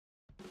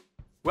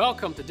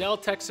Welcome to Dell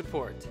Tech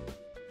Support.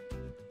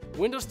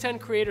 Windows 10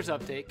 Creators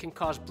Update can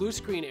cause blue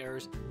screen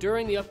errors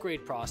during the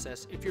upgrade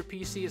process if your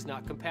PC is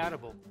not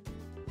compatible.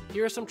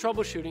 Here is some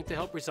troubleshooting to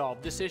help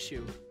resolve this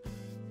issue.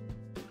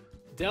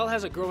 Dell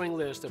has a growing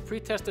list of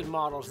pre-tested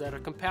models that are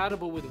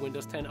compatible with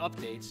Windows 10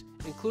 updates,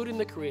 including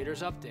the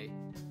Creators Update.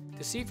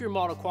 To see if your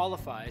model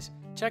qualifies,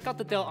 check out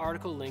the Dell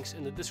article links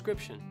in the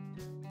description.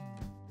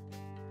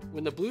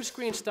 When the blue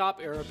screen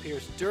stop error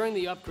appears during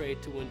the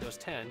upgrade to Windows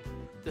 10,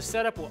 the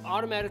setup will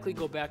automatically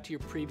go back to your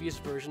previous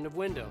version of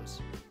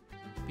Windows.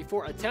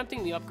 Before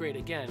attempting the upgrade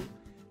again,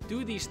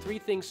 do these three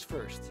things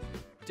first.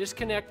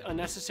 Disconnect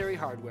unnecessary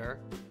hardware,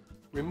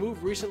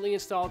 remove recently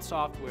installed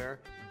software,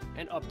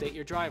 and update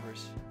your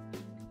drivers.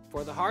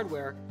 For the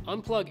hardware,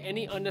 unplug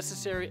any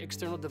unnecessary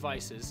external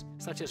devices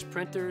such as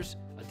printers,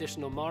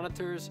 additional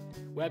monitors,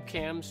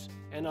 webcams,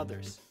 and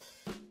others.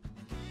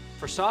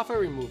 For software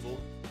removal,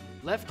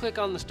 left-click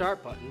on the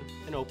Start button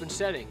and open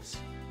Settings.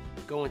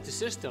 Go into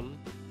System,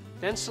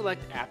 then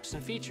select Apps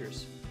and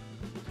Features.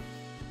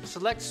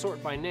 Select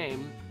Sort by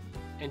Name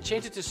and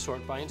change it to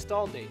Sort by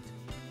Install Date.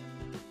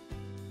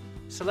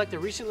 Select a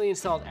recently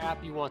installed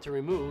app you want to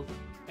remove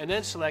and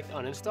then select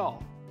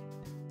Uninstall.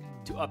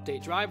 To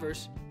update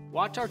drivers,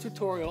 watch our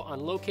tutorial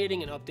on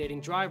locating and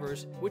updating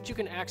drivers, which you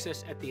can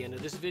access at the end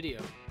of this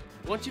video.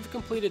 Once you've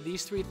completed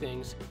these three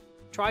things,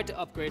 try to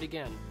upgrade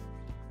again.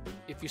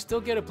 If you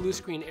still get a blue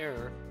screen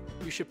error,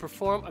 you should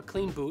perform a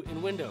clean boot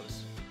in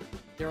Windows.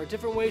 There are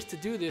different ways to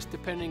do this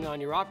depending on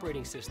your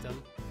operating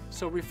system,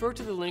 so refer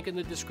to the link in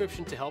the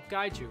description to help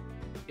guide you.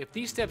 If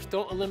these steps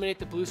don't eliminate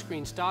the blue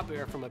screen stop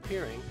error from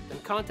appearing, then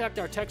contact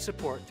our tech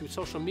support through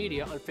social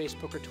media on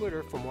Facebook or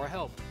Twitter for more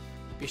help.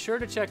 Be sure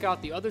to check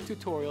out the other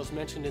tutorials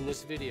mentioned in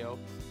this video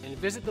and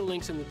visit the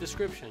links in the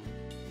description.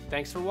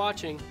 Thanks for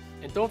watching,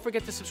 and don't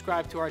forget to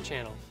subscribe to our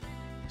channel.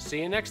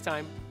 See you next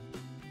time.